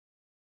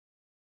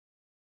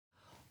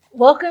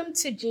Welcome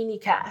to Genie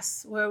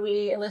Cast, where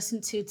we listen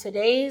to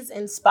today's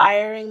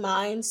inspiring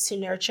minds to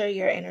nurture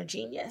your inner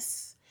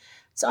genius.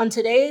 So, on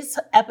today's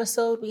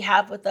episode, we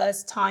have with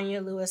us Tanya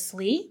Lewis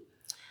Lee,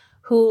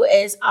 who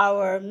is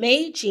our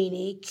May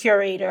Genie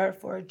curator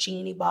for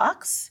Genie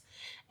Box,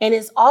 and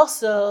is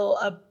also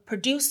a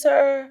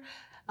producer,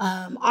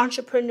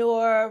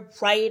 entrepreneur,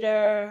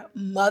 writer,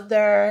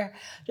 mother,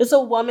 just a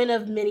woman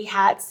of many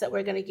hats that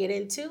we're going to get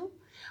into.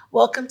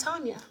 Welcome,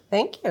 Tanya.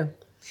 Thank you.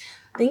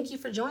 Thank you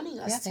for joining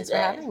us Thanks today. for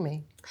having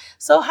me.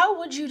 So, how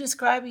would you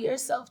describe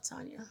yourself,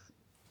 Tanya?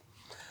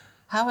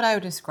 How would I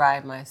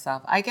describe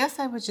myself? I guess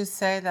I would just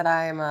say that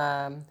I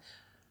am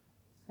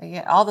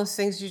all those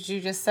things that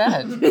you just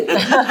said.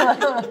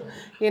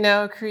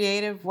 A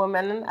creative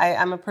woman.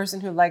 I'm a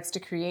person who likes to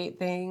create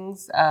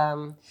things,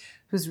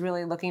 who's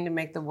really looking to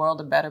make the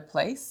world a better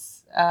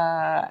place,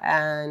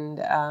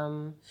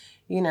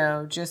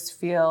 just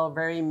feel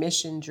very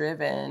mission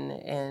driven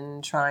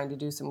in trying to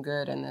do some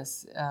good in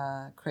this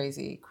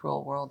crazy,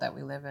 cruel world that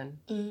we live in.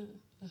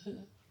 Mm-hmm.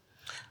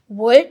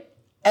 What,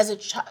 as a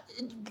child,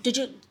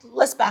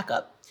 let's back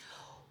up.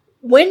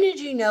 When did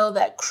you know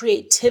that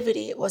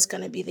creativity was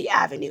going to be the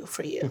avenue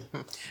for you?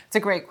 It's a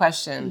great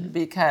question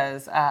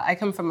because I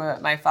come from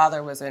my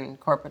father was in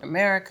corporate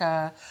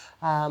America.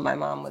 My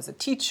mom was a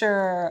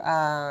teacher.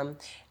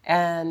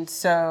 And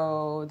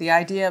so the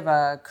idea of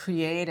a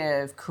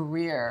creative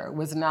career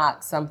was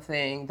not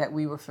something that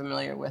we were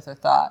familiar with or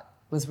thought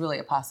was really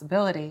a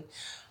possibility.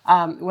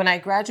 When I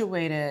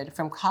graduated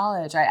from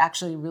college, I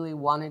actually really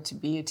wanted to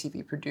be a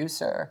TV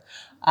producer,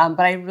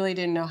 but I really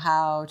didn't know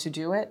how to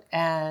do it.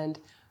 And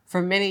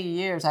for many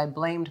years, I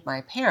blamed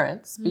my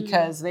parents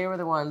because they were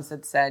the ones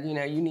that said,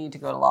 you need to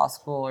go to law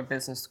school or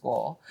business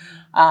school.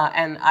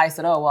 And I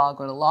said, oh, well, I'll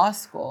go to law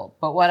school.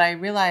 But what I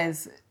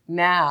realize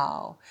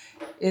now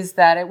is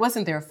that it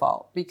wasn't their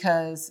fault,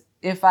 because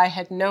if I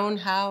had known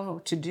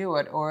how to do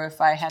it, or if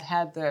I had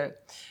had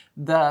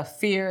the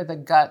fear, the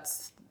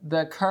guts,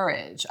 the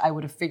courage, I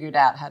would have figured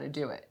out how to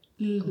do it.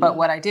 Mm-hmm. But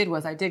what I did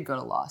was I did go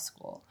to law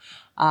school.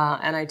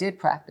 And I did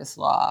practice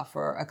law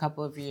for a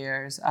couple of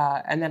years.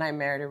 And then I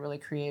married a really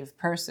creative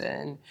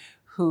person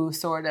who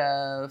sort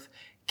of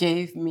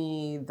gave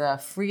me the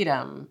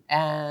freedom,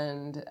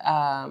 and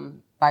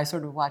by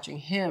sort of watching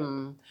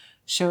him,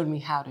 showed me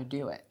how to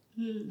do it.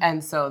 Mm.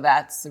 And so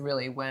that's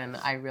really when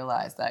I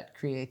realized that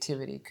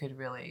creativity could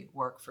really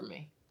work for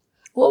me.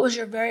 What was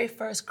your very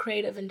first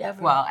creative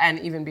endeavor? Well, and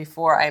even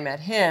before I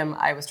met him,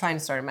 I was trying to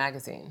start a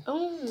magazine.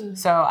 Mm.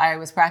 So I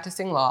was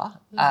practicing law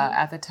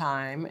at the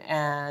time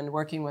and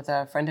working with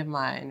a friend of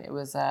mine. It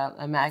was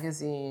a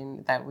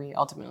magazine that we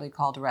ultimately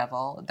called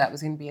Revel that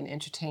was going to be an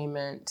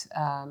entertainment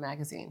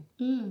magazine.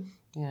 Mm.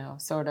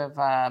 Sort of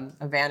a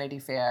Vanity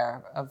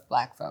Fair of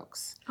Black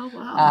folks. Oh,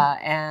 wow.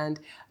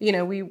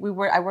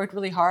 I worked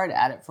really hard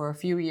at it for a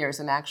few years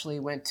and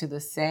actually went to the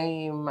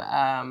same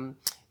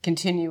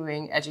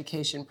continuing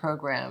education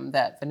program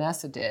that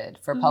Vanessa did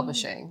for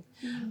publishing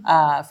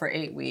for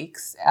 8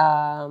 weeks,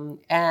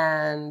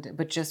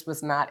 but just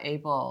was not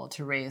able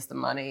to raise the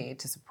money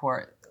to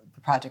support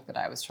the project that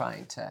I was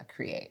trying to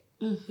create.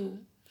 Mm-hmm.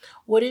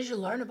 What did you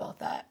learn about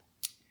that?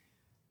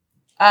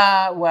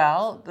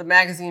 Well, the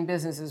magazine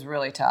business is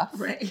really tough.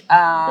 Right.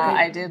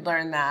 I did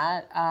learn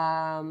that.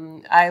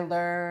 I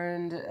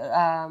learned,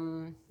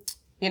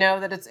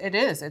 that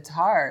it's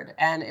hard.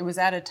 And it was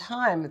at a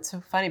time, it's so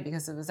funny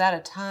because it was at a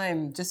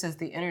time just as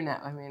the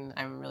internet,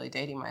 I'm really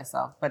dating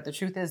myself, but the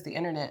truth is the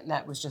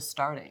internet was just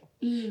starting,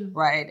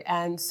 right?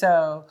 And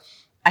so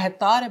I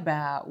had thought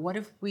about, what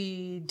if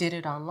we did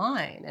it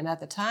online? And at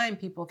the time,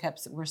 people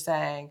were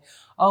saying,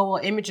 oh, well,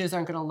 images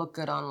aren't going to look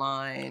good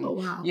online. Oh,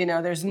 wow.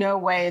 There's no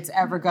way it's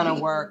ever going to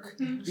work,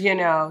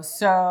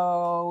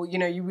 So,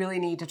 you really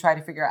need to try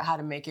to figure out how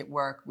to make it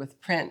work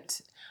with print.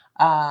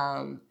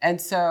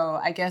 And so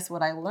I guess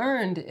what I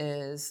learned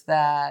is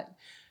that,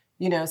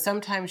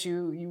 sometimes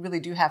you really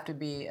do have to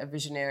be a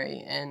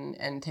visionary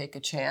and take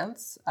a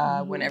chance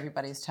when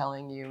everybody's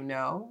telling you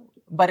no.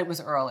 But it was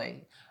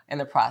early in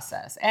the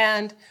process.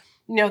 And,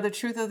 the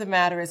truth of the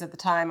matter is, at the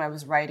time I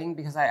was writing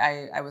because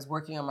I was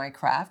working on my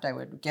craft. I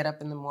would get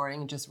up in the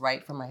morning and just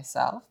write for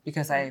myself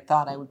because I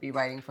thought I would be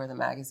writing for the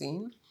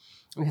magazine,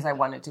 because I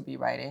wanted to be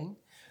writing.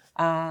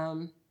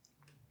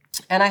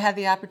 And I had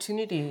the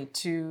opportunity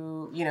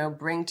to,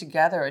 bring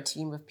together a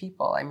team of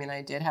people.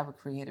 I did have a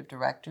creative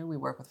director. We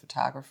work with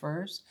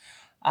photographers.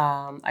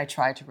 I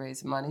tried to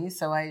raise money.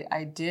 So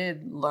I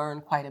did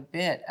learn quite a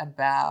bit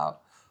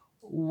about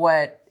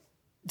what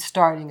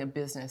starting a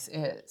business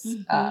is.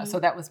 Mm-hmm. So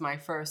that was my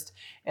first,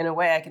 in a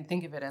way I can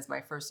think of it as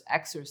my first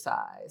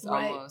exercise,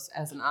 right, almost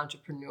as an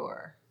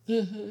entrepreneur.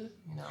 Mm-hmm.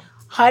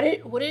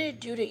 What did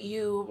it do to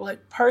you,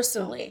 like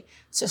personally,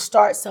 to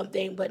start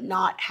something but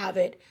not have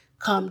it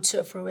come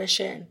to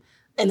fruition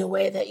in the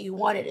way that you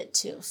wanted it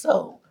to?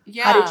 So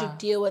how did you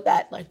deal with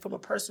that, like from a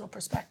personal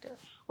perspective?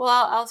 Well,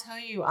 I'll tell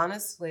you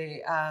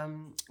honestly,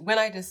 when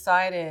I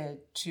decided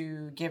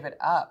to give it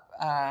up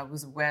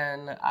was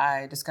when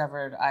I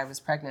discovered I was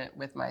pregnant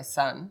with my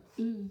son.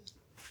 Mm.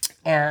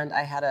 And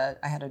I had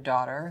a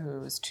daughter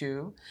who was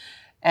 2.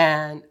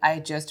 And I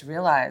just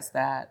realized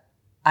that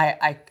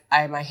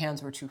my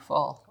hands were too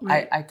full.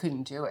 Right. I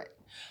couldn't do it.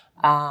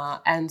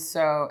 And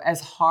so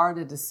as hard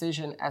a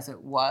decision as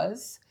it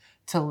was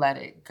to let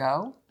it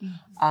go,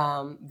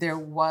 there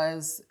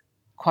was,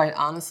 quite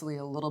honestly,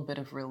 a little bit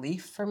of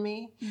relief for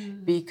me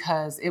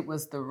because it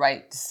was the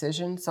right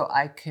decision. So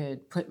I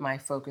could put my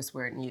focus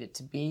where it needed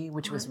to be,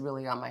 which was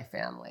really on my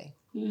family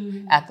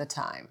at the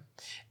time.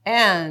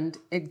 And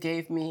it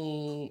gave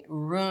me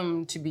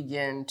room to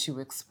begin to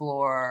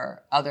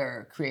explore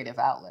other creative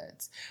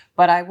outlets.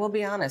 But I will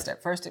be honest,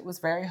 at first it was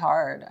very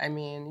hard. I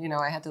mean,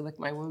 I had to lick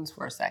my wounds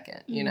for a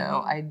second.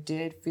 I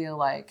did feel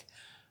like,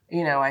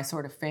 I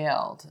sort of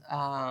failed.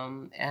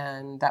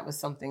 And that was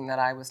something that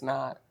I was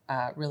not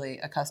really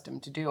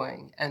accustomed to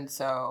doing. And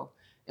so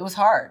it was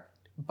hard,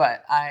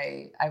 but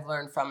I've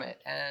learned from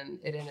it, and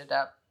it ended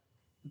up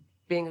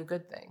being a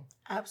good thing.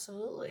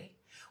 Absolutely.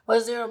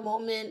 Was there a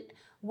moment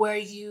where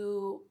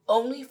you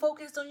only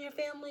focused on your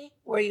family?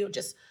 Were you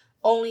just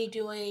only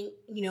doing,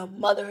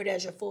 motherhood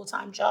as your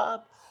full-time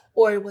job?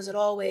 Or was it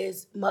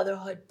always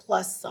motherhood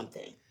plus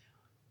something?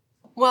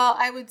 Well,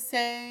 I would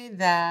say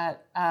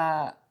that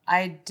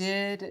I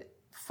did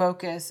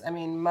focus. I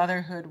mean,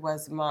 motherhood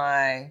was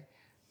my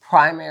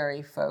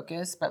primary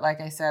focus, but like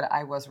I said,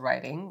 I was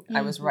writing.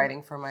 I was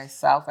writing for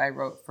myself. I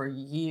wrote for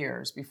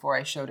years before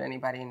I showed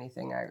anybody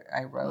anything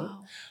I wrote.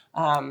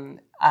 Wow.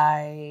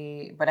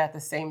 But at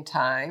the same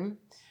time,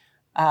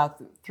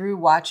 through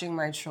watching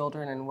my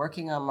children and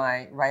working on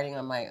my writing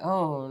on my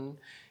own,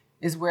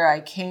 is where I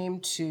came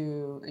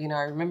to,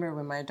 I remember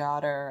when my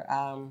daughter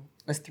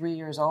was 3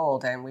 years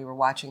old and we were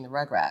watching the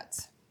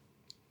Rugrats.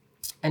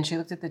 And she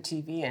looked at the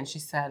TV and she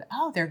said,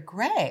 "Oh, they're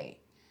gray."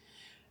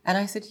 And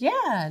I said,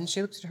 "Yeah." And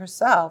she looked at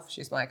herself.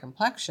 She's my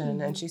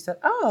complexion. And she said,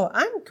 "Oh,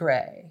 I'm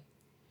gray."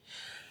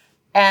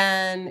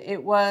 And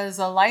it was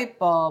a light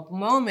bulb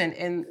moment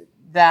in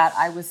that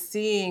I was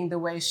seeing the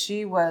way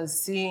she was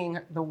seeing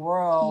the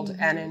world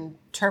and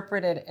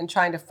interpreted and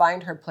trying to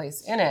find her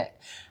place in it.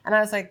 And I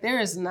was like, there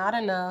is not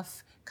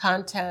enough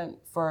content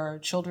for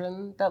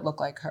children that look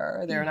like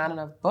her. There are not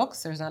enough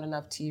books. There's not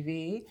enough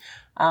TV.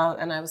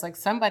 And I was like,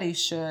 somebody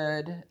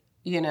should,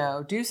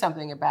 do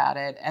something about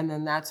it. And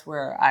then that's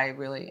where I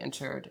really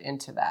entered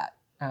into that.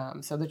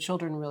 So the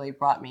children really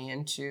brought me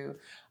into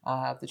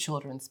the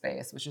children's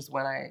space, which is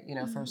when I,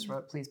 first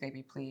wrote Please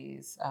Baby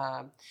Please,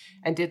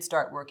 and did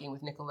start working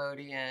with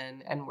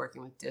Nickelodeon and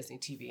working with Disney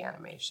TV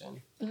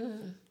animation.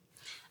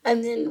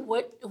 And then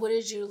what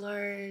did you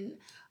learn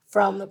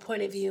from the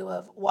point of view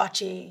of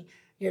watching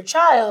your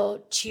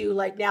child to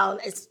like now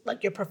it's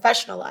like you're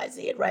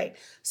professionalizing it, right?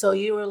 So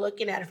you were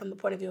looking at it from the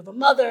point of view of a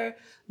mother,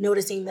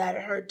 noticing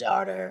that her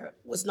daughter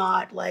was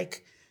not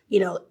like,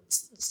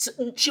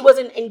 she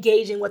wasn't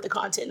engaging with the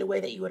content in the way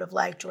that you would have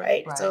liked,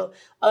 right? So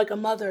like a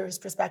mother's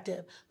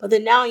perspective. But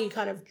then now you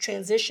kind of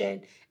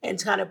transition and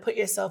kind of put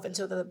yourself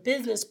into the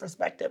business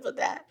perspective of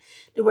that.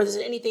 Was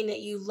there anything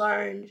that you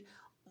learned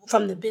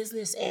from the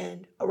business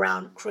end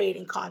around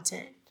creating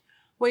content?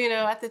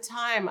 Well, at the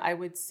time, I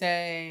would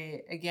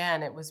say,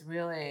 again, it was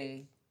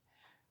really,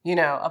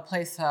 a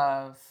place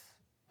of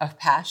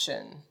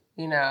passion,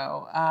 and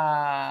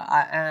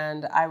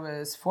I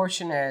was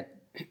fortunate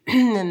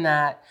in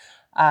that,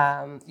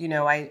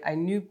 I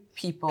knew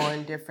people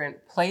in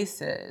different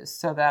places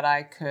so that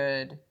I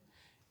could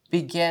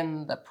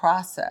begin the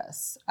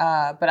process.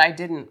 But I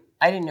didn't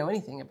know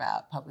anything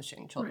about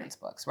publishing children's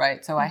books,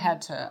 right? So I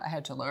had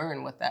to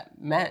learn what that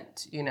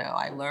meant.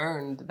 I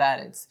learned that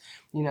it's,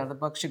 the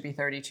book should be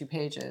 32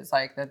 pages,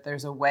 like that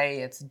there's a way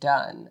it's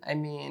done. I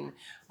mean,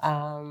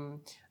 I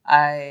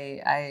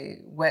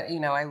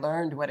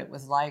learned what it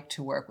was like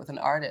to work with an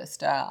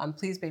artist. On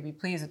Please Baby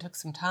Please, it took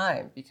some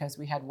time because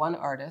we had one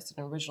artist,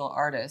 an original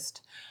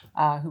artist,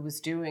 who was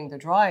doing the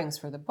drawings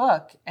for the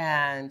book,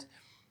 and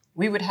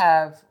we would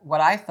have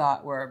what I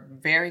thought were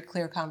very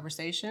clear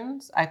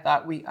conversations. I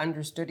thought we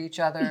understood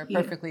each other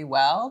perfectly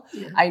well.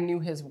 I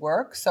knew his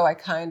work, so I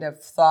kind of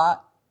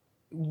thought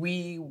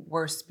we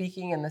were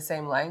speaking in the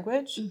same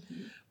language.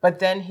 But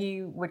then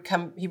he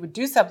would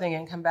do something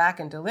and come back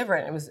and deliver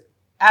it. It was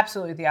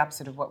absolutely the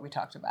opposite of what we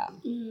talked about.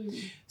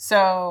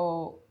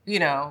 So,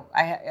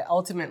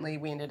 ultimately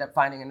we ended up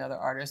finding another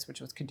artist,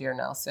 which was Kadir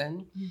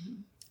Nelson.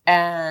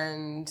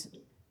 And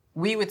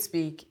we would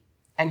speak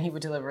and he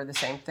would deliver the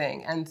same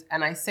thing. And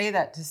I say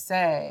that to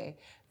say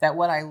that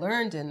what I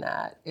learned in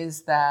that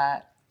is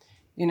that,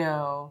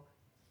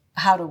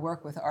 how to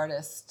work with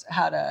artists,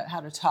 how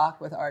to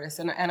talk with artists.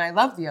 And I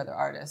love the other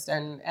artist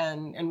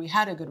and we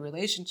had a good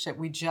relationship.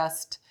 We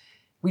just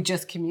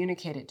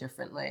communicated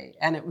differently.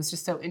 And it was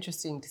just so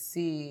interesting to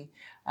see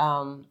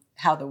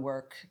how the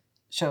work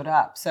showed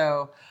up.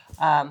 So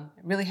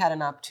really had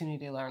an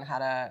opportunity to learn how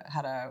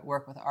to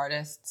work with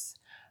artists.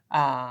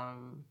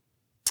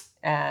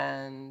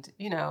 And,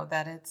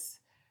 that it's,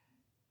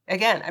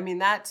 again,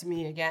 that to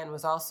me, again,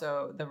 was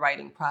also the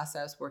writing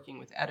process, working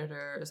with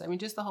editors.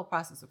 Just the whole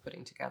process of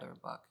putting together a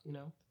book,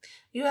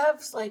 You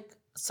have like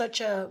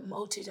such a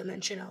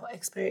multidimensional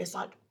experience,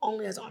 not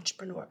only as an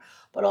entrepreneur,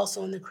 but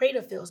also in the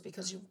creative fields,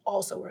 because you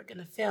also work in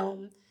the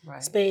film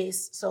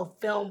space. So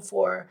film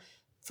for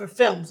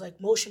films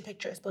like motion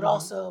pictures, but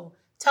also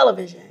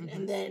television,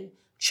 and then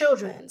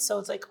children. So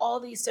it's like all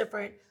these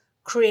different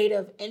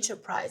creative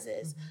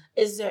enterprises.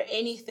 Is there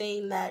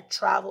anything that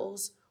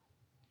travels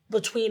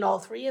between all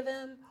three of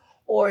them,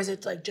 or is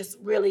it like just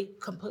really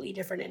completely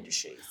different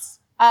industries?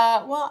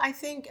 Well, I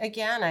think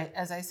again,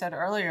 as I said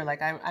earlier,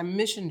 like I'm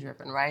mission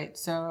driven, right?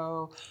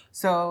 So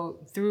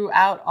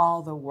throughout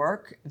all the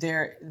work,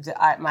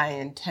 my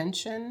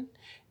intention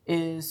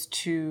is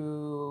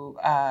to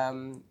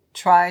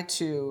try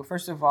to,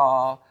 first of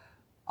all,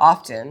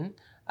 often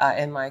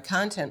in my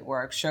content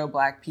work, show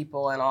Black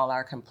people and all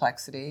our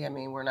complexity. I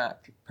mean, we're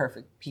not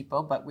perfect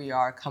people, but we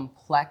are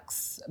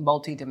complex,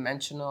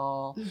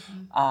 multidimensional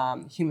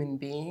human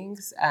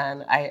beings.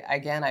 And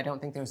I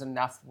don't think there's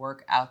enough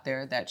work out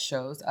there that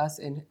shows us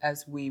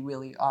as we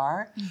really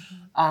are.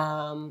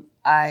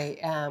 I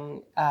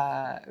am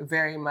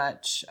very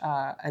much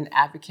an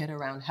advocate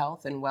around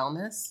health and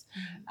wellness.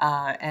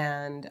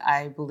 And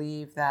I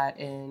believe that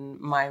in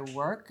my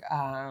work,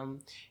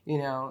 health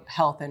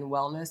and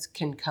wellness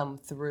can come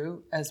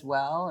through as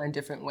well in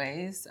different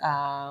ways.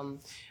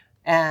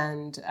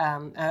 And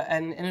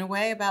in a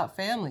way about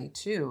family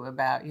too,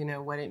 about,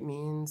 what it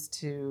means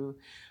to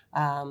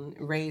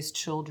raise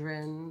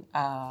children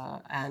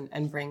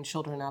and bring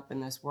children up in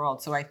this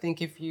world. So I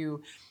think if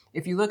you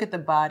look at the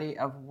body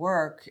of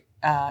work,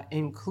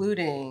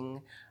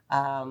 including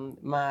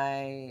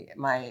my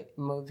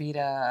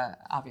Movida,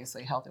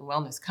 obviously health and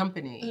wellness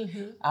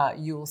company,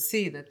 you will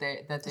see that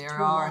there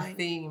are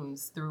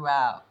themes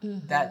throughout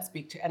that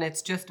speak to, and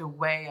it's just a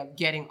way of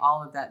getting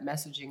all of that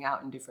messaging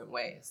out in different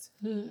ways.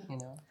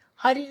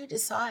 How do you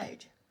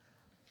decide?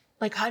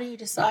 How do you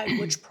decide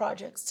which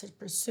projects to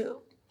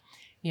pursue?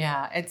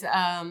 Yeah, it's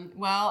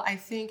well, I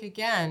think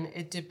again,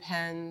 it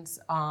depends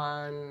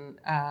on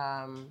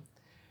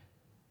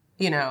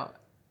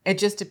it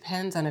just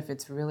depends on if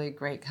it's really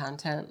great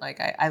content.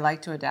 Like I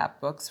like to adapt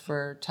books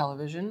for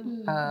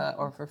television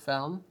or for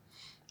film,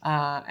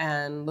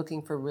 and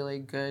looking for really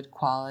good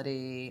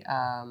quality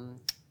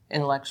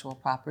intellectual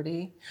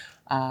property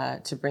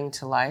to bring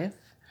to life.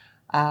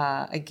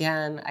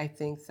 Again, I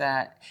think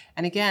that,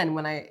 and again,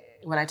 when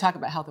I talk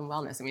about health and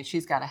wellness, I mean,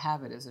 She's Gotta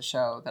Have It is a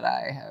show that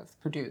I have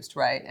produced,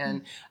 right?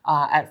 And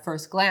at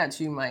first glance,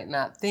 you might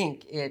not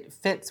think it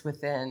fits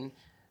within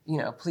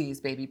Please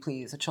Baby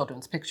Please, a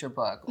children's picture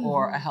book,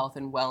 or a health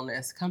and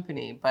wellness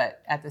company.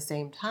 But at the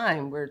same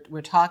time,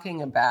 we're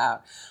talking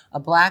about a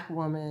Black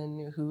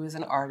woman who is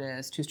an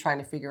artist who's trying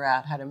to figure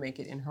out how to make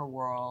it in her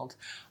world.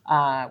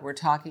 We're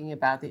talking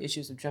about the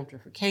issues of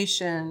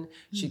gentrification.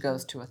 She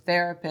goes to a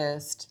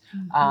therapist.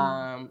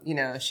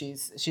 She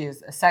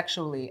is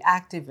sexually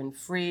active and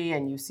free,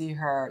 and you see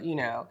her,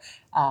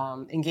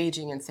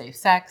 engaging in safe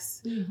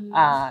sex.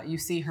 You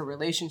see her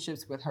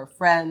relationships with her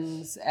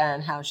friends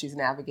and how she's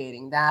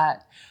navigating that.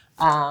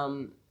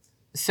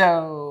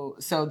 So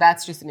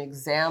that's just an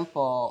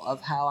example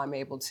of how I'm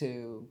able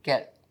to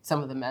get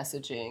some of the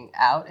messaging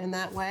out in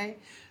that way.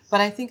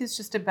 But I think it's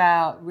just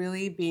about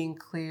really being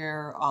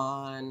clear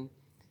on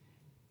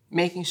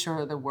making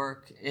sure the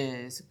work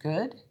is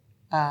good,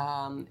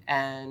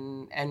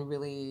 and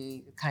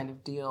really kind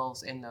of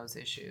deals in those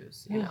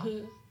issues,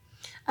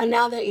 And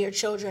now that your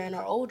children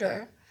are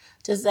older,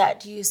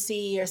 do you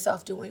see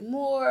yourself doing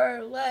more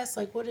or less?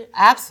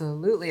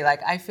 Absolutely.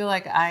 I feel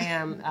like I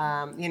am,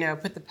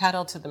 put the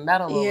pedal to the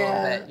metal a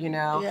little bit,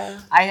 Yeah.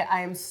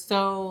 I am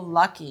so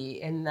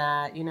lucky in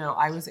that,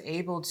 I was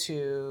able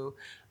to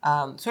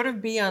sort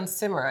of be on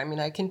simmer. I mean,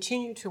 I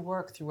continue to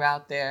work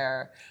throughout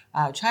their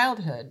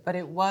childhood, but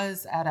it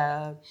was at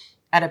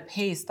a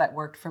pace that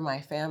worked for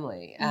my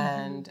family.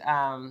 And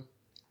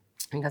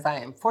because I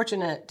am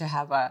fortunate to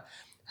have a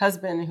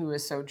husband who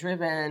is so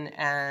driven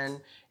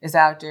and is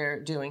out there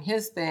doing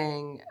his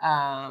thing,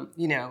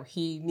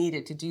 he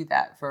needed to do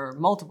that for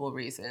multiple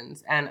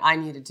reasons, and I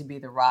needed to be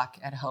the rock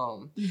at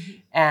home,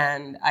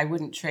 and I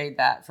wouldn't trade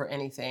that for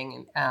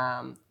anything.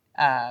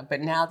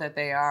 But now that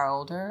they are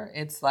older,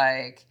 it's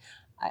like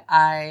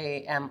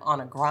I am on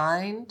a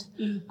grind.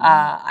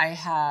 I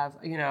have,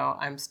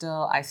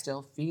 I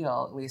still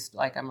feel at least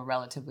like I'm a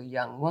relatively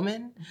young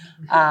woman.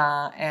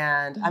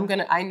 And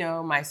I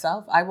know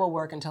myself, I will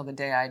work until the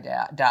day I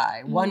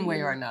die, one way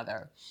or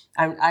another.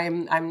 I'm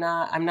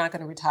not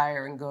going to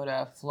retire and go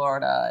to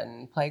Florida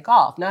and play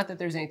golf. Not that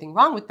there's anything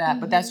wrong with that,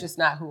 but that's just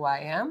not who I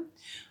am.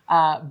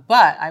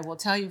 But I will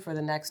tell you, for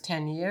the next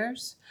 10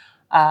 years,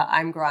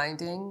 I'm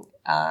grinding.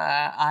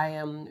 I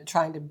am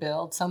trying to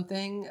build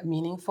something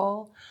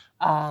meaningful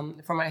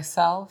for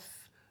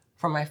myself,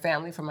 for my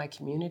family, for my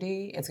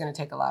community. It's going to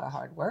take a lot of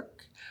hard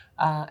work,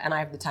 and I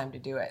have the time to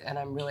do it. And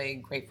I'm really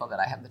grateful that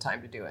I have the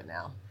time to do it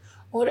now.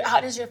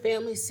 How does your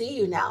family see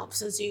you now?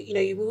 Since you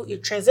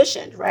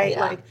transitioned, right?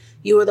 Yeah.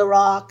 You were the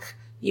rock,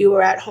 you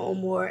were at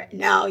home more.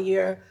 Now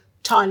you're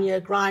Tanya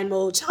grind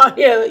mode,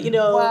 Tanya,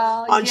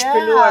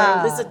 entrepreneur.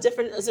 Yeah. This is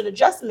it's an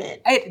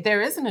adjustment.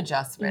 There is an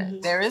adjustment.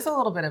 Mm-hmm. There is a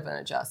little bit of an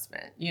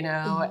adjustment,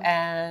 mm-hmm.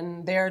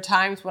 and there are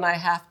times when I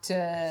have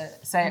to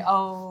say,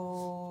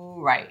 oh,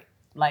 right.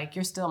 Like,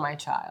 you're still my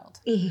child.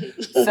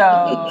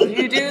 So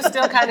you do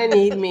still kind of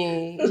need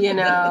me,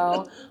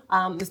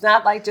 It's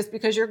not like just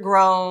because you're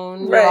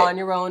grown, you're on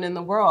your own in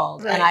the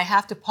world. Right. And I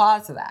have to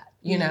pause that,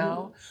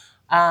 know.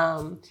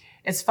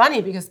 It's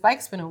funny because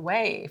Spike's been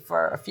away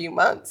for a few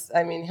months.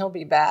 I mean, he'll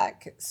be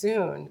back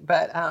soon.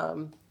 But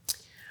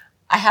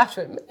I have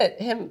to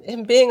admit,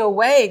 him being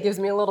away gives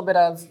me a little bit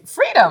of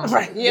freedom,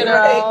 right.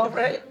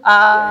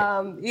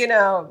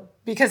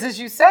 Because as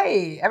you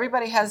say,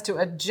 everybody has to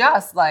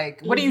adjust.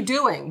 Like, what are you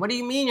doing? What do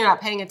you mean you're not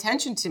paying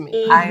attention to me?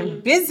 Mm-hmm.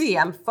 I'm busy.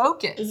 I'm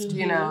focused,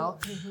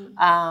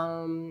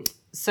 Mm-hmm.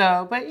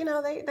 So, but,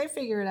 they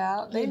figure it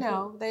out. They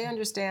know. They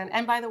understand.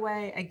 And by the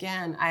way,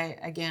 again,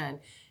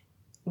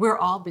 we're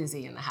all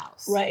busy in the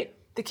house. Right.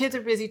 The kids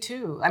are busy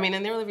too. I mean,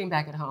 and they're living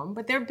back at home,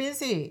 but they're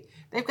busy.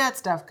 They've got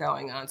stuff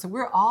going on. So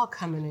we're all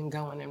coming and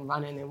going and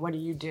running and what are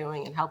you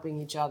doing and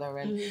helping each other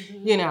and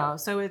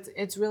so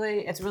it's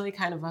really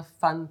kind of a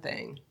fun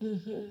thing.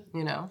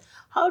 Mm-hmm.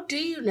 How do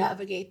you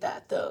navigate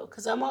that though?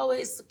 Because I'm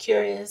always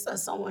curious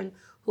as someone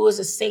who is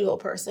a single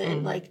person,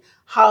 mm-hmm. like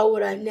how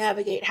would I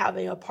navigate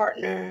having a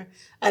partner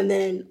and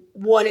then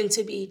wanting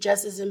to be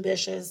just as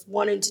ambitious,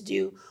 wanting to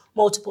do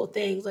multiple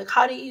things? Like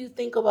how do you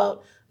think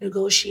about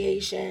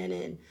negotiation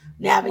and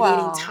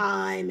navigating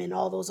time and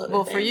all those other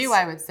things? Well, for you,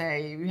 I would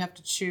say you have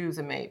to choose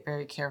a mate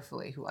very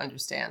carefully who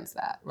understands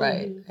that,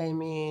 right? Mm-hmm. I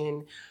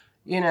mean,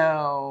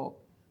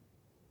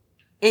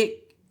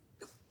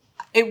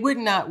 it would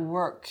not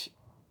work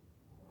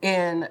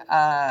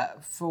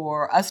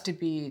for us to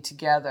be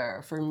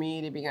together, for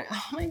me to be going,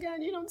 oh my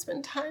God, you don't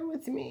spend time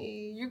with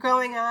me. You're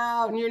going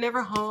out and you're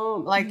never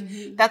home. Like,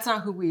 mm-hmm. that's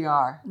not who we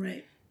are.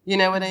 Right. You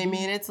know what I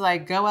mean? It's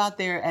like, go out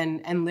there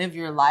and live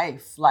your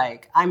life.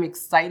 Like, I'm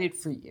excited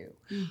for you.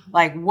 Mm-hmm.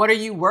 Like, what are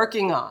you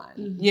working on?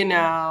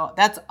 Mm-hmm.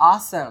 That's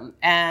awesome.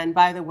 And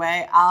by the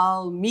way,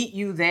 I'll meet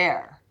you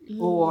there. Mm-hmm.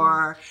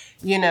 Or,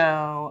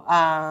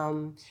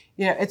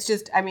 it's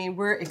just, I mean,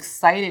 we're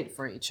excited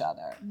for each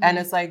other. Mm-hmm. And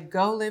it's like,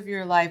 go live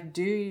your life.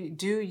 Do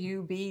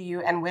you, be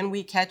you. And when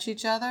we catch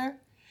each other,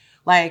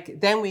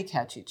 then we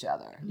catch each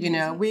other.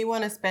 Mm-hmm. We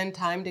want to spend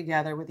time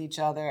together with each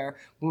other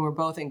when we're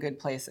both in good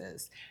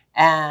places.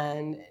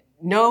 And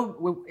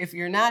if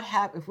we're not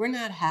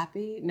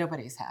happy,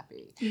 nobody's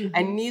happy. Mm-hmm.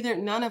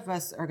 And none of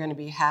us are going to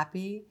be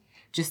happy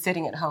just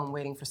sitting at home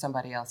waiting for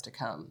somebody else to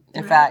come.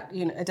 In fact,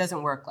 it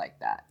doesn't work like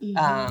that.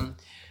 Mm-hmm.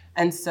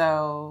 And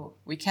so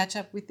we catch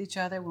up with each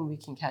other when we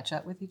can catch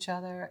up with each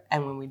other.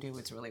 And when we do,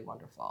 it's really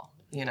wonderful,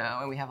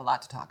 and we have a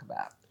lot to talk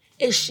about.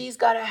 Is She's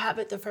Gotta Have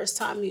It the first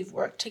time you've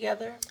worked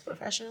together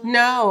professionally?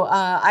 No,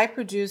 I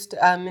produced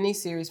a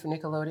miniseries for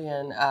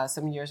Nickelodeon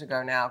some years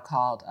ago now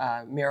called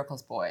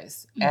Miracles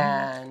Boys.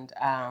 Mm-hmm.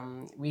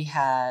 And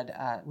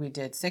we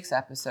did 6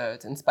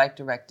 episodes and Spike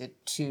directed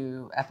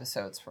 2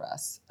 episodes for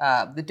us.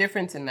 The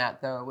difference in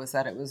that, though, was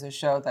that it was a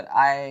show that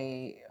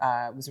I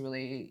was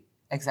really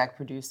exec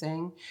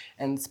producing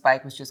and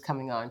Spike was just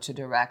coming on to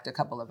direct a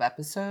couple of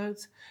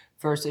episodes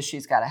versus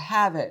She's Gotta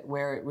Have It,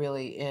 where it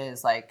really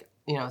is like,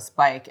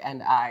 Spike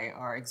and I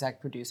are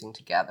exec producing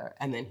together,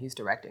 and then he's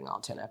directing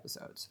all 10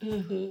 episodes.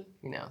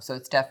 Mm-hmm. So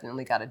it's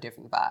definitely got a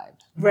different vibe.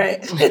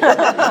 Right.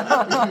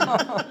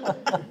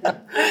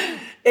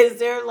 Is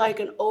there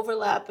like an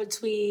overlap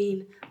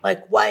between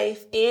like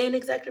wife and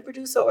executive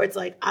producer, or it's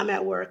like I'm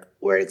at work,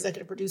 we're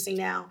executive producing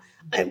now?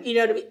 You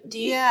know what I mean?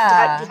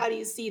 How do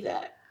you see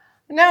that?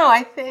 No,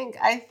 I think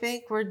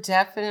we're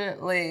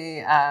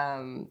definitely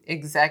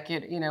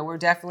executive. We're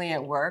definitely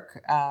at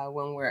work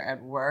when we're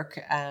at work,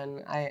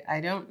 and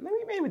I don't.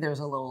 Maybe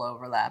there's a little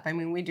overlap. I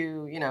mean, we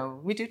do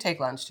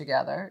take lunch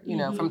together.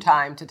 Mm-hmm. From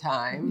time to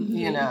time.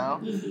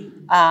 Mm-hmm.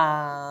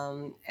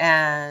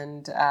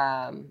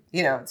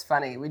 It's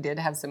funny. We did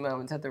have some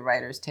moments at the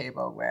writers'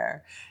 table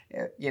where,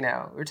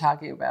 we're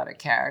talking about a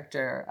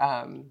character.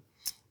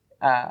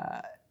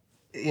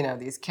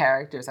 These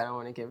characters, I don't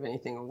want to give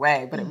anything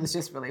away, but it was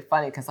just really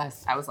funny because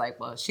I was like,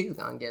 well, she's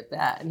going to get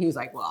that. And he was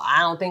like, well, I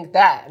don't think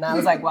that. And I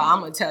was like, well,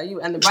 I'm going to tell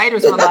you. And the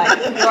writers were like,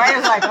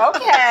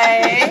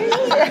 okay.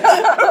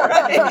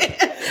 Right.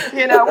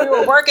 We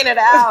were working it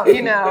out,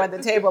 at the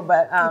table.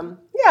 But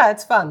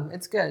it's fun.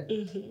 It's good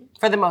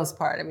for the most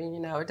part. I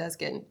mean, it does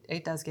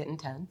get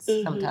intense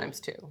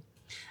sometimes too.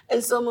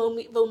 And so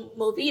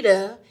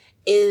Movida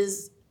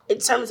is, in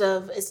terms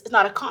of, it's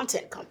not a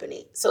content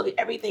company. So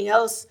everything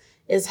else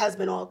has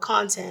been all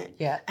content.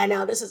 Yeah. And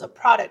now this is a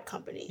product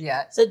company.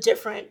 Yeah. It's a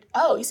different,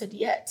 you said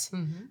yet.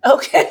 Mm-hmm.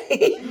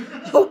 Okay.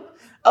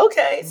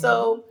 Okay. Mm-hmm.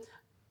 So,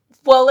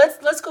 well,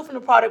 let's go from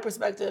the product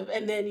perspective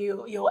and then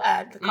you'll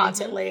add the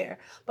content layer.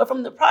 But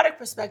from the product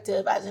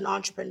perspective, as an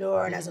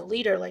entrepreneur and as a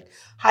leader, like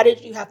how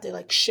did you have to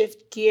like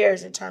shift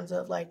gears in terms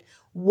of like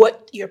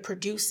what you're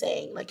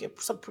producing? Like you're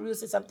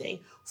producing something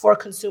for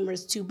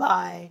consumers to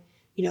buy,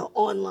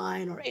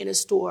 online or in a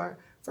store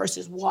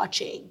versus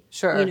watching.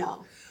 Sure.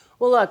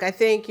 Well, look, I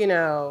think,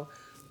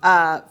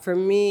 For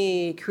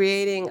me,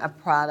 creating a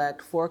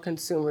product for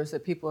consumers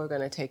that people are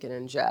going to take and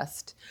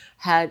ingest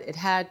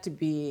had to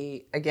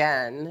be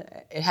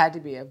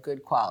of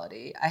good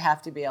quality. I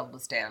have to be able to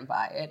stand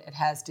by it. It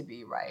has to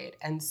be right.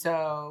 And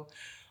so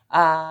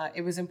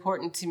it was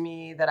important to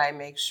me that I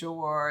make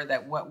sure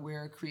that what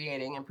we're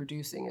creating and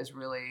producing is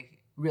really,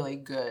 really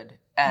good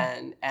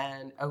and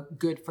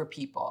good for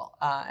people.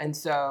 And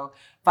so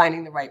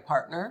finding the right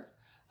partner.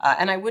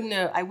 And I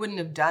wouldn't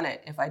have done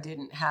it if I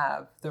didn't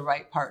have the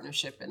right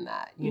partnership in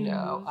that,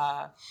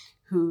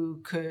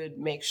 who could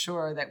make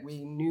sure that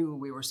we knew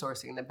we were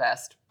sourcing the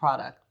best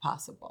product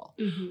possible.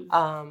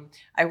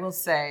 I will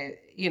say,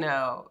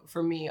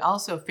 for me,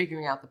 also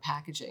figuring out the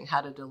packaging, how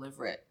to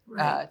deliver it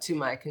to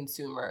my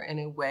consumer in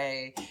a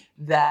way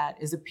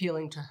that is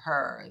appealing to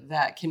her,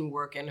 that can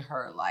work in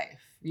her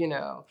life.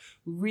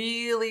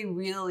 Really,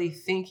 really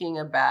thinking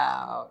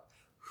about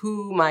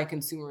who my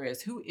consumer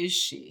is. Who is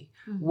she?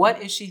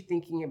 What is she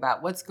thinking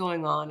about? What's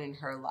going on in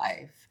her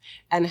life?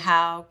 And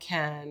how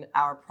can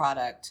our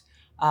product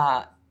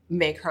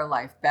make her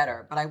life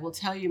better? But I will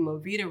tell you,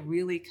 Movida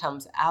really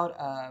comes out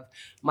of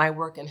my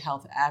work in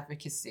health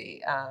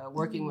advocacy,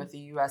 working with the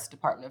U.S.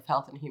 Department of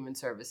Health and Human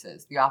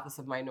Services, the Office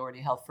of Minority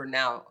Health for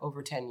now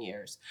over 10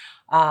 years.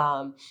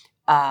 And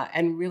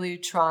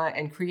really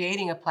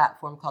creating a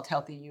platform called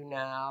Healthy You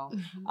Now,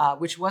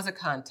 which was a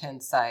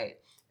content site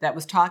that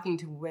was talking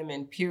to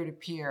women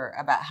peer-to-peer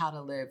about how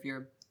to live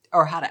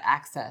how to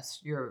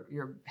access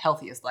your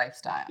healthiest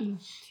lifestyle.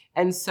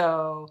 And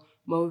so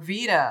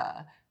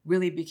Movida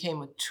really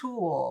became a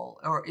tool,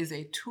 or is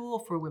a tool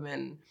for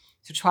women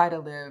to try to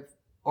live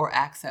or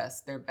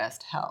access their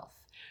best health.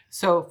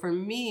 So for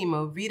me,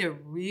 Movida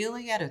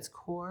really at its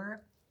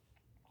core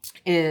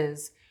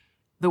is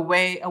a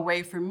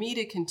way for me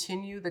to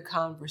continue the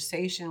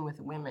conversation with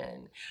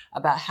women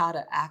about how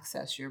to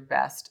access your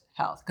best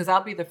health. Because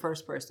I'll be the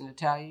first person to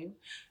tell you,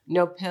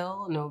 no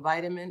pill, no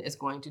vitamin is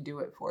going to do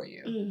it for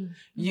you.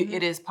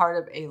 It is part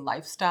of a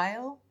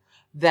lifestyle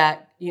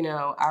that,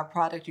 our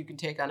product you can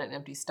take on an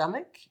empty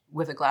stomach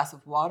with a glass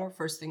of water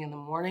first thing in the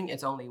morning.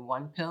 It's only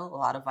one pill. A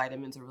lot of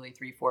vitamins are really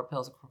 3-4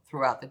 pills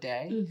throughout the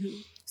day.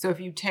 So if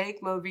you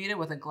take Movida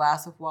with a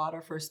glass of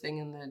water first thing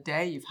in the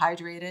day, you've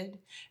hydrated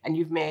and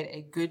you've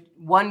made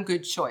one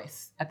good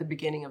choice at the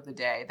beginning of the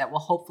day that will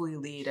hopefully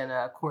lead in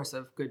a course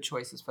of good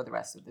choices for the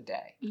rest of the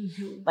day.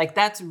 Like,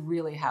 that's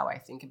really how I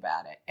think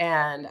about it.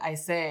 And I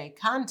say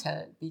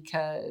content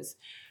because,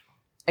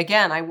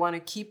 again, I want to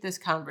keep this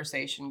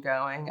conversation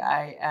going.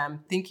 I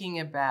am thinking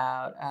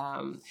about,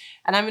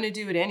 and I'm going to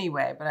do it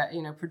anyway, but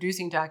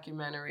producing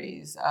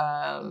documentaries,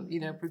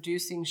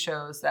 producing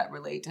shows that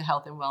relate to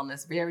health and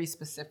wellness very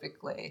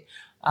specifically,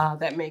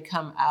 that may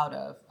come out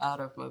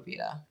of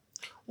Movida.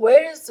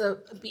 Where is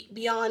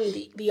beyond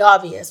the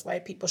obvious,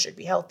 right? People should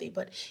be healthy,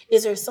 but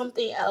is there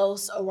something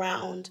else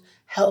around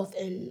health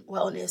and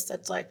wellness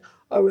that's like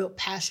a real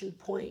passion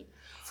point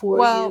for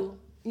you?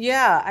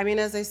 Yeah, I mean,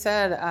 as I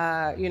said,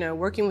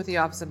 working with the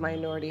Office of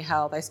Minority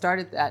Health, I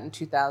started that in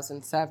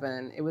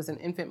 2007. It was an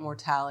infant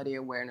mortality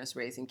awareness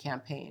raising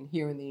campaign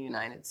here in the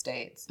United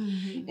States.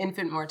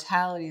 Infant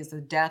mortality is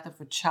the death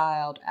of a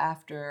child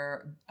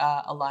after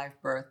a live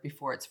birth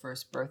before its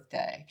first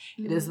birthday.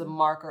 It is the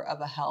marker of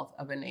the health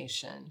of a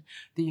nation.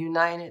 The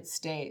United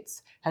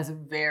States has a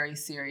very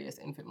serious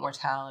infant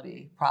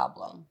mortality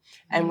problem.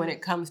 And when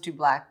it comes to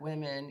Black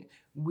women,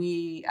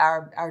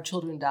 our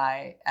children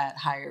die at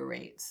higher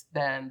rates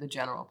than the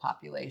general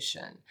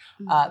population.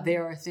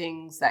 There are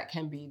things that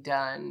can be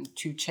done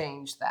to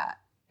change that.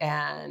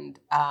 And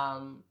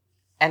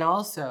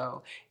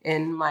also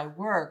in my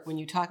work, when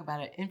you talk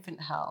about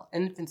infant's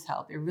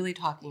health, you're really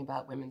talking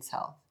about women's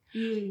health.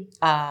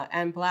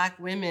 And Black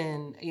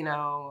women,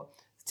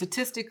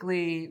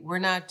 statistically, we're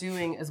not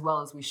doing as well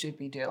as we should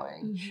be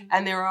doing.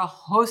 And there are a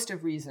host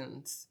of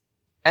reasons.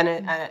 And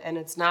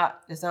it's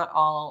not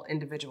all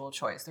individual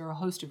choice. There are a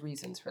host of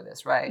reasons for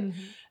this, right?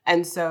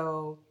 And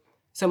so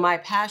my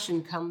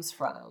passion comes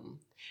from,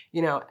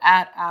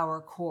 at our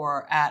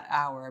core, at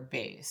our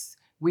base,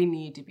 we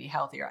need to be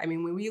healthier. I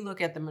mean, when we look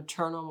at the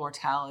maternal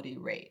mortality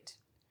rate,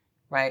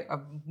 right,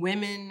 of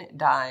women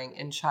dying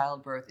in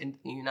childbirth in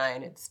the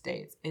United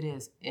States, it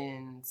is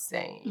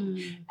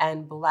insane.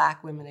 And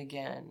Black women,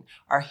 again,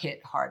 are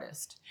hit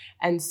hardest.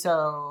 And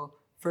so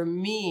for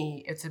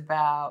me, it's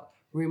about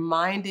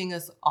reminding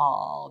us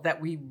all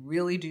that we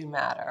really do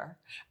matter.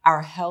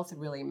 Our health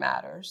really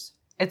matters.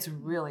 It's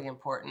really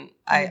important.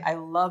 I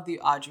love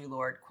the Audre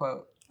Lorde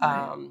quote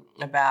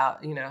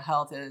about,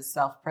 health is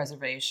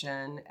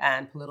self-preservation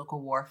and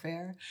political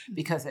warfare,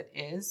 because it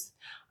is.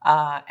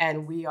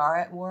 And we are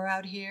at war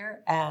out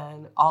here.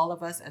 And all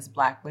of us as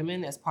Black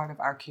women, as part of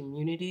our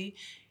community,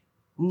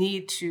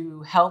 need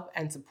to help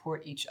and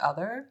support each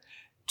other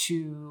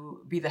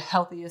to be the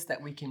healthiest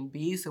that we can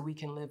be, so we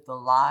can live the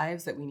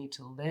lives that we need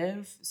to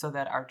live, so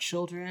that our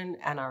children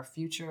and our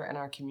future and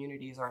our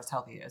communities are as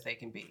healthy as they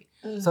can be.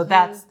 So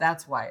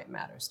that's why it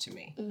matters to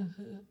me.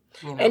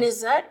 And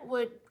is that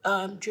what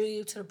drew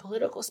you to the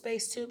political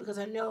space too? Because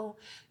I know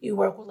you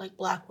work with like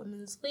Black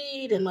Women's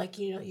Lead, and like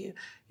you're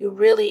you're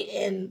really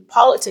in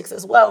politics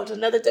as well, which is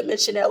another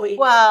dimension that we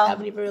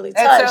haven't even really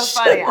touched. It's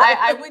so funny.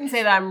 I wouldn't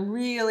say that I'm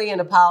really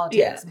into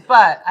politics,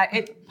 but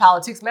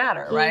politics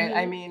matter, right?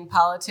 I mean,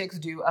 politics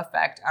do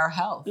affect our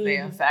health. They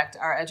affect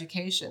our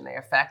education. They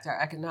affect our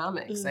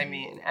economics. I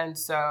mean, and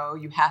so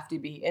you have to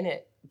be in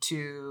it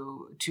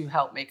to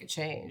help make a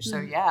change. So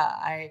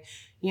I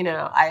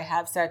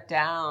have sat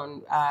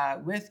down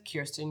with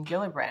Kirsten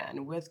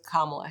Gillibrand, with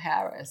Kamala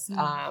Harris.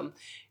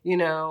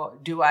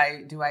 Do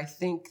I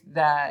think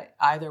that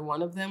either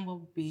one of them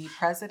will be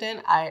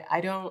president?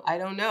 I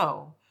don't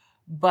know,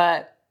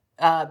 but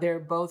they're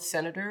both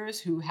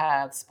senators who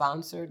have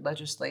sponsored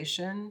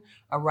legislation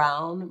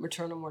around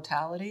maternal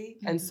mortality.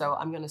 And so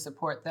I'm going to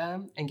support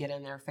them and get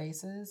in their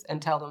faces and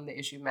tell them the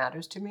issue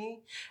matters to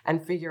me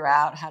and figure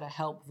out how to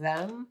help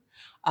them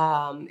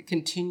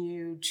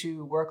continue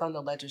to work on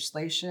the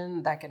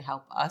legislation that can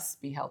help us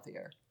be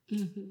healthier.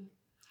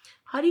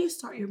 How do you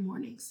start your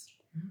mornings?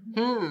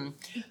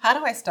 How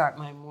do I start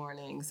my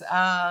mornings?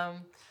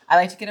 I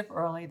like to get up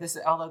early.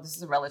 Although this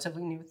is a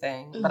relatively new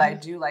thing, but I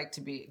do like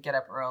to get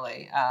up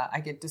early.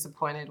 I get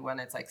disappointed when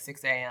it's like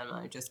 6 a.m. and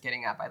I'm just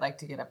getting up. I like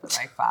to get up at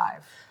like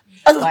 5.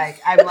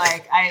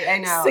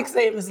 I know 6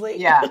 a.m. is late.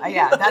 Yeah.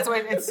 That's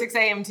why it's 6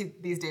 a.m.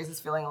 These days is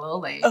feeling a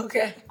little late.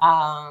 Okay.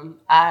 I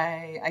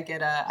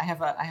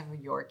have a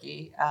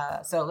Yorkie.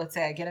 So let's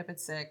say I get up at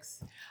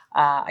 6.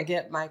 I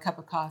get my cup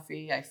of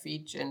coffee. I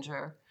feed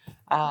Ginger.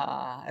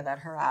 I let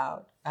her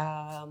out.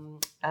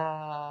 And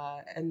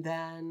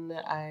then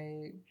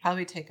I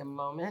probably take a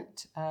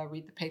moment,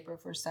 read the paper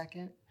for a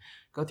second,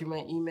 go through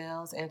my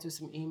emails, answer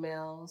some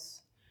emails,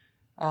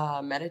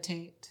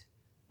 meditate,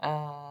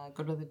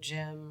 go to the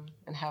gym,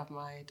 and have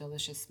my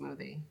delicious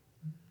smoothie.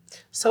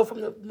 So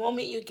from the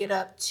moment you get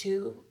up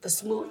to the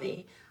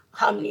smoothie,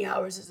 how many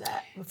hours is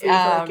that before you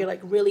feel like you're like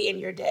really in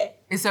your day?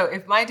 So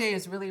if my day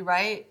is really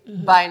right,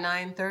 by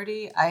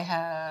 9:30, I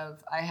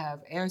have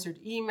answered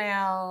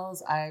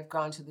emails, I've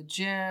gone to the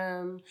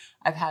gym,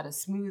 I've had a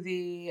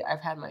smoothie,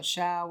 I've had my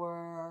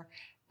shower,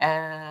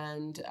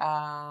 and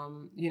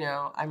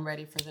I'm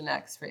ready for the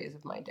next phase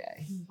of my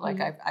day.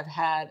 Like I've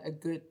had a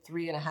good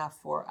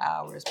 3.5-4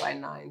 hours by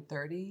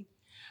 9:30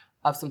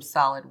 of some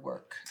solid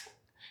work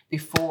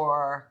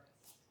before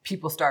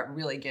people start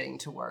really getting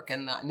to work.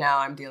 And now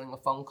I'm dealing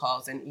with phone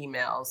calls and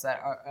emails that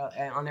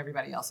are on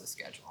everybody else's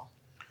schedule.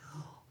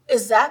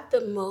 Is that the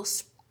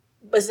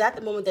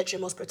moment that you're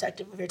most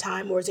protective of your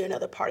time, or is there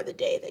another part of the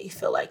day that you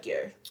feel like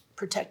you're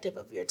protective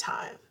of your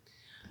time?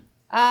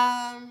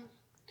 I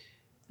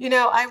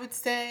would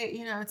say,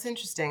 it's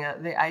interesting,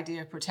 the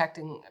idea of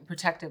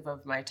protective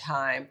of my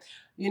time.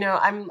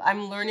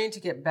 I'm learning to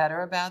get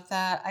better about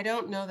that. I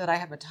don't know that I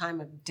have a time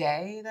of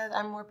day that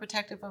I'm more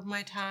protective of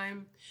my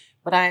time,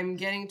 but I'm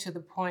getting to the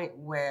point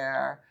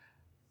where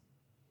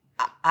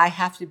I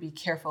have to be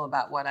careful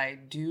about what I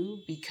do,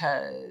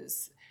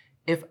 because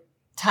if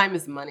time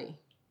is money,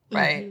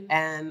 right?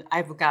 And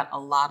I've got a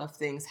lot of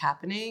things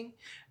happening.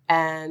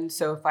 And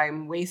so if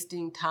I'm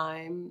wasting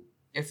time,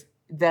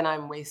 then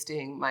I'm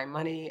wasting my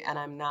money and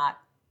I'm not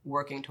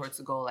working towards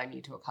the goal I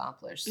need to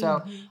accomplish.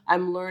 So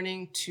I'm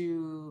learning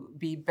to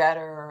be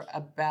better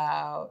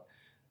about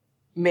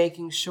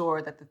making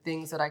sure that the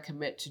things that I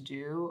commit to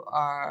do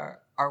are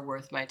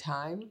worth my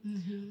time.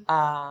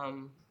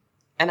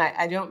 And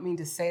I don't mean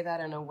to say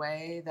that in a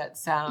way that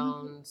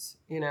sounds,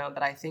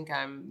 that I think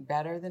I'm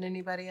better than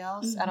anybody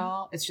else at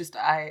all. It's just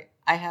I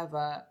have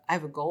a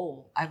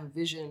goal, I have a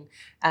vision,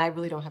 and I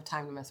really don't have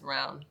time to mess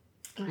around.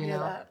 I hear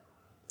that.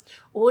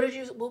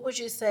 What would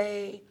you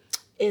say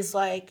is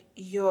like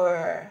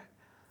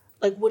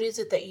what is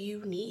it that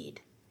you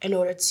need in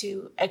order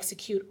to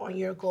execute on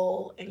your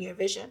goal and your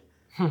vision?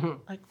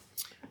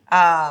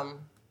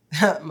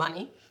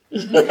 Money.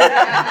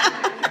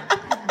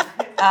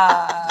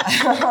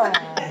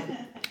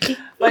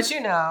 But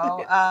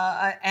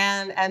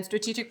and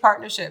strategic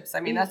partnerships. I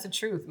mean, that's the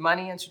truth.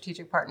 Money and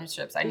strategic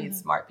partnerships. I need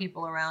smart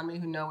people around me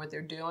who know what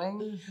they're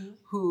doing,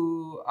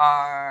 who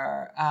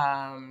are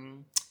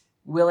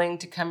willing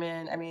to come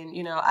in. I mean,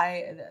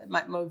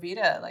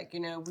 Movida,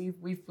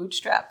 we've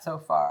bootstrapped so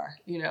far,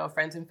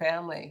 friends and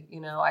family,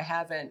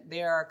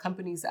 there are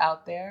companies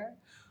out there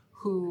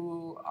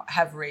who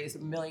have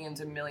raised millions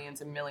and millions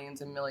and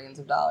millions and millions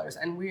of dollars.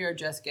 And we are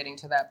just getting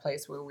to that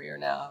place where we are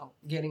now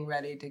getting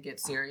ready to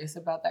get serious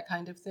about that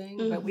kind of thing.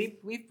 But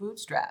we've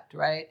bootstrapped,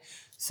 right?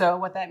 So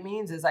what that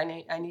means is I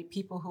need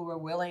people who are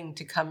willing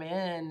to come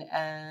in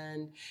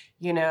and,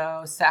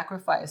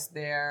 sacrifice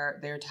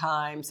their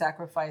time,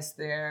 sacrifice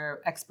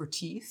their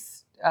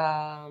expertise,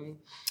 who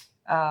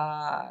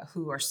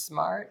are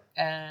smart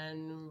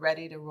and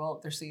ready to roll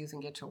up their sleeves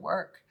and get to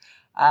work.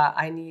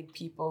 I need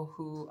people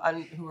who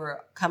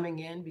are coming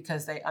in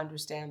because they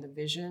understand the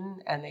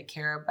vision and they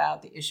care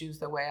about the issues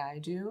the way I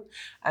do,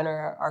 and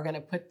are going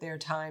to put their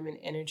time and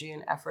energy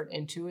and effort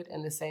into it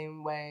in the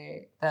same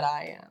way that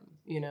I am.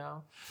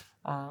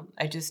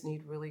 I just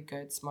need really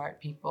good,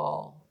 smart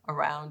people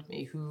around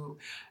me who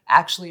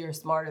actually are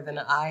smarter than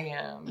I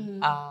am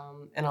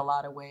in a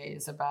lot of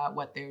ways about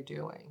what they're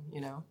doing.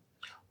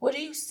 What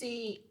do you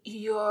see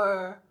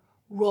your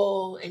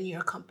role in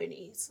your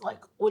companies?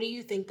 Like, what do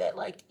you think that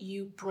like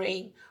you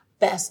bring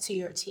best to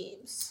your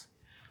teams?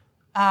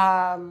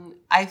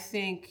 I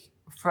think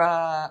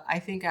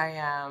I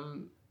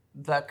am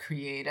the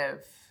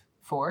creative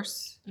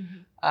force.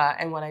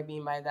 And what I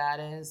mean by that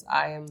is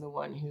I am the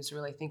one who's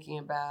really thinking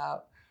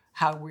about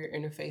how we're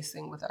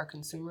interfacing with our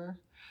consumer.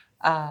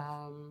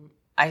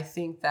 I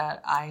think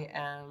that I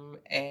am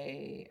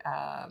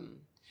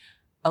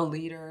a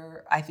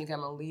leader. I think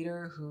I'm a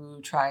leader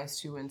who tries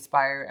to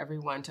inspire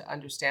everyone to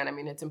understand. I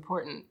mean, it's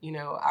important,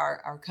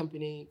 our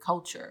company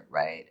culture,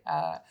 right?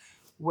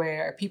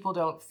 Where people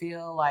don't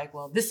feel like,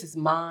 well, this is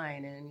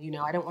mine, and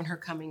I don't want her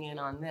coming in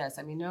on this.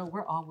 I mean, no,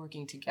 we're all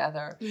working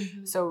together.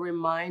 So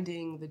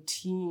reminding the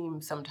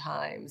team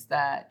sometimes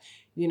that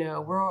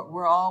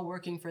we're all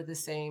working for the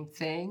same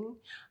thing,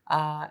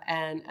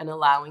 and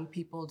allowing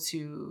people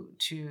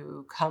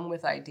to come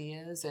with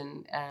ideas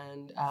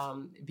and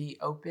be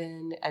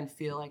open and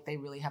feel like they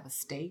really have a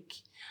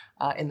stake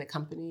in the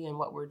company and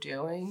what we're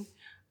doing.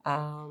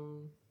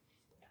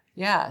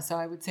 Yeah, so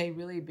I would say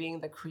really being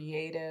the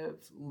creative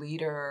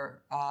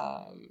leader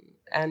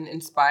and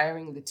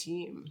inspiring the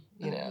team,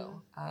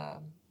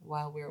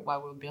 while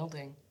we're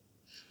building.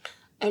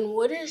 And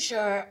what is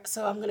so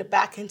I'm going to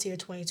back into your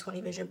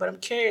 2020 vision, but I'm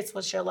curious,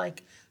 what's your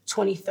like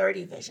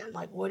 2030 vision?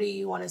 Like, what do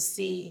you want to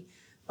see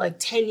like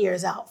 10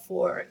 years out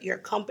for your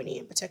company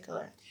in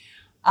particular?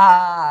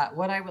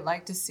 What I would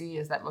like to see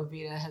is that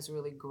Movida has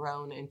really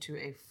grown into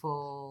a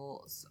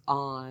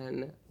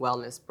full-on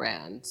wellness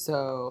brand.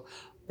 So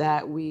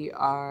that we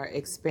are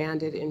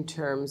expanded in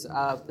terms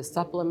of the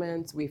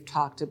supplements. We've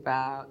talked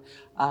about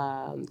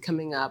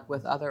coming up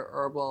with other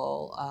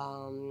herbal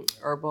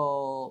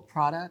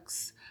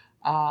products.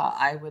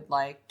 I would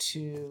like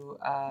to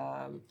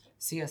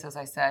see us, as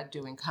I said,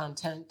 doing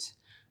content,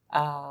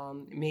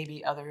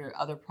 maybe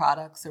other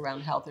products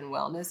around health and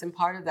wellness. And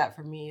part of that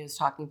for me is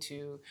talking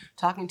to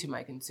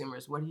my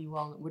consumers. What are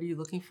you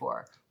looking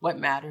for? What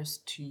matters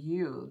to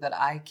you that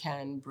I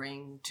can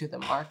bring to the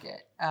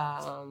market?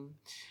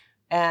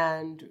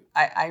 And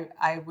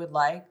I would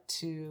like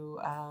to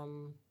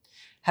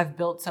have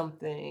built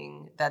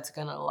something that's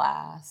going to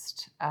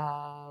last,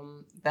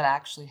 that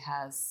actually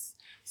has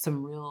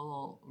some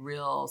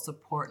real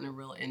support and a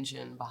real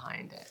engine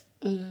behind it.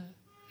 Mm-hmm.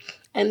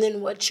 And then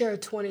what's your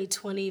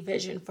 2020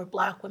 vision for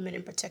Black women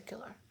in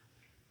particular?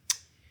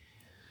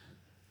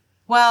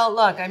 Well,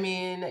 look, I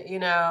mean,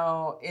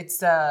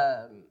 it's,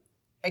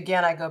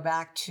 again, I go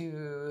back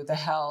to the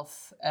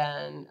health,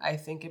 and I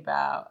think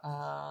about,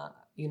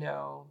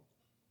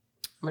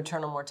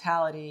 maternal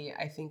mortality.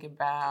 I think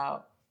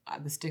about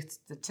the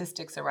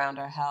statistics around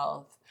our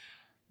health.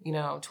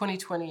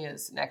 2020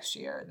 is next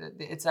year.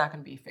 It's not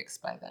going to be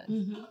fixed by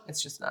then.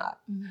 It's just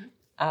not.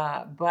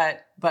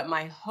 But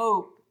my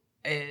hope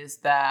is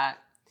that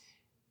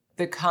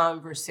the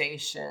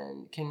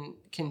conversation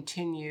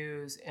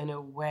continues in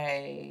a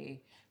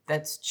way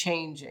that's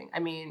changing. I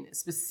mean,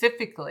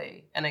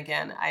 specifically, and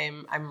again,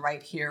 I'm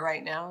right here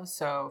right now,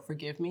 so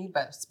forgive me,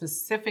 but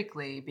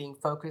specifically being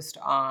focused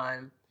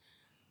on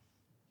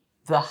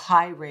the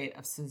high rate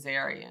of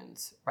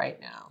cesareans right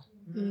now.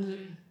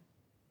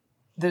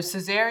 The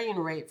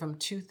cesarean rate from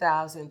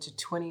 2000 to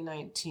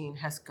 2019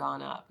 has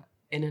gone up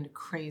in a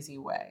crazy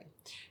way.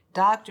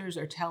 Doctors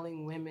are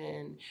telling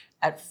women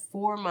at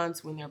 4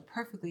 months, when they're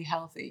perfectly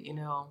healthy,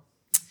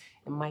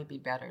 it might be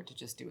better to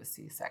just do a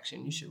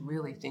C-section. You should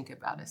really think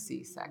about a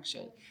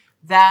C-section.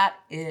 That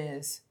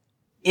is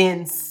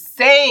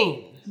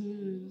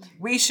insane.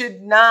 We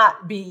should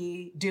not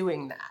be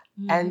doing that.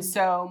 And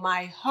so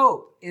my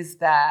hope is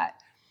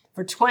that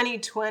for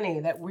 2020,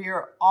 that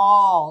we're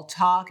all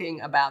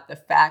talking about the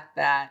fact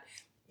that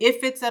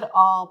if it's at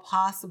all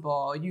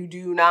possible, you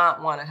do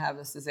not want to have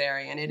a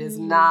cesarean. It is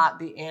not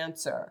the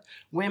answer.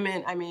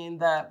 Women, I mean,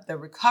 the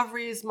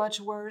recovery is much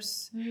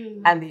worse,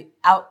 and the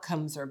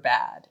outcomes are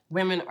bad.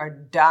 Women are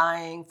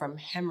dying from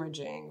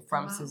hemorrhaging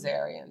from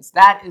cesareans.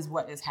 That is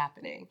what is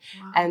happening.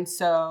 And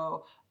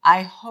so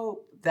I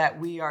hope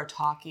that we are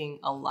talking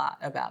a lot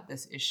about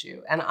this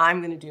issue. And I'm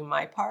going to do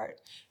my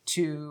part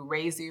to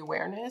raise the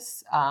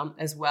awareness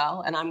as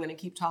well. And I'm going to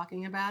keep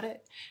talking about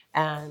it.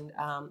 And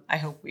I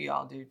hope we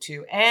all do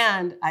too.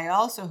 And I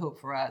also hope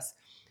for us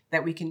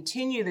that we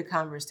continue the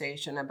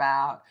conversation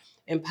about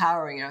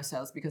empowering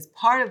ourselves, because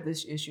part of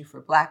this issue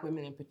for Black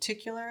women in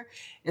particular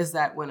is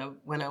that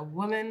when a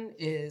woman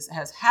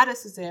has had a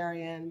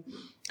cesarean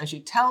and she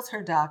tells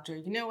her doctor,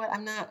 you know what,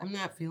 I'm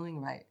not feeling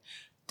right.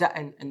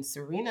 And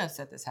Serena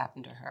said this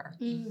happened to her.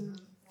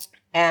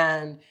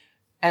 And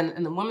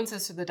the woman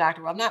says to the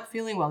doctor, well, I'm not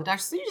feeling well. The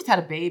doctor says, you just had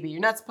a baby. You're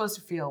not supposed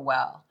to feel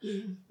well.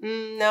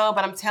 No,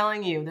 but I'm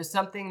telling you, there's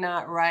something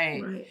not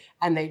right.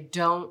 And they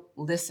don't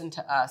listen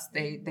to us.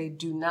 They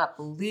do not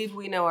believe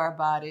we know our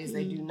bodies.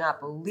 They do not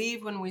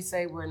believe when we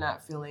say we're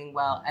not feeling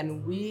well.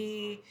 And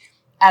we,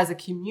 as a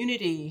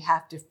community,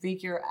 have to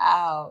figure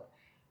out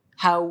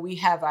how we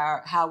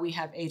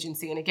have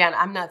agency. And again,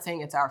 I'm not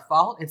saying it's our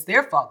fault. It's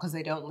their fault because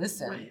they don't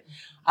listen. Right.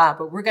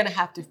 But we're going to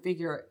have to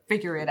figure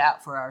it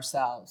out for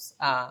ourselves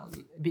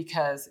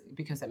because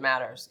it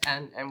matters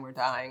and we're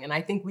dying. And I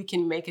think we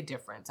can make a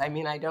difference. I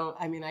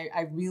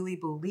really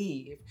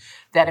believe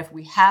that if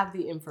we have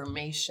the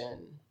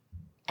information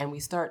and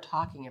we start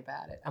talking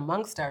about it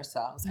amongst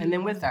ourselves and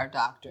then with our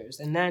doctors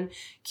and then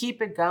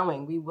keep it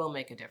going, we will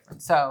make a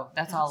difference. So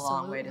that's all a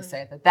long way to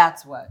say that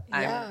that's what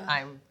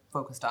I'm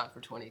focused on for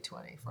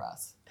 2020 for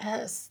us.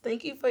 Yes.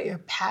 Thank you for your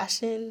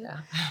passion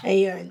and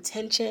your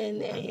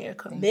intention and your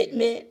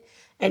commitment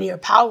and your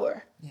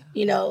power. Yeah.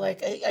 You know,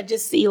 like I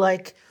just see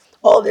like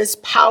all this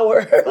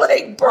power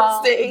like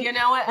bursting. Well, you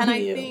know what? And I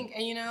think,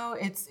 you know,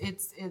 it's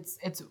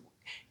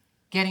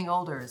getting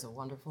older is a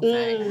wonderful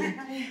thing.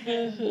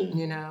 Mm-hmm.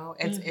 You know,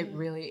 it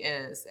really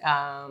is.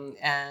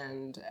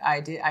 And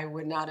I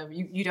would not have,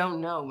 you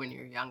don't know when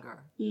you're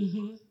younger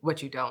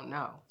what you don't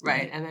know,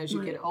 right? And as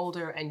you get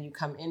older and you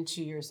come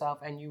into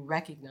yourself and you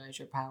recognize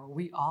your power,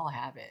 we all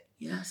have it.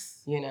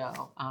 Yes. You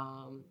know,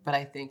 but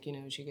I think, you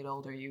know, as you get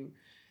older, you've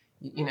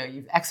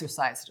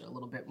exercised it a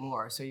little bit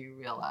more, so you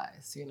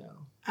realize, you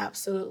know.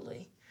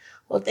 Absolutely.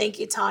 Well, thank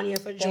you, Tanya,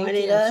 for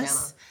joining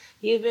us. Shanna.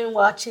 You've been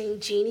watching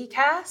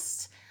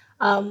GenieCast.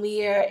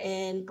 We are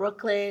in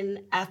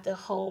Brooklyn at the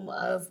home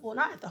of, well,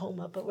 not at the home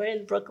of, but we're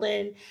in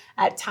Brooklyn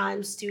at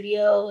Time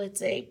Studio.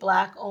 It's a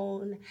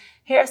Black-owned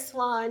hair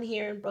salon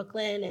here in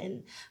Brooklyn,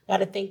 and got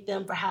to thank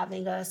them for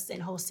having us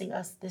and hosting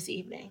us this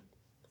evening.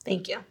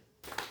 Thank you.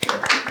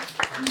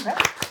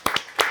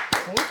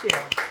 Thank you.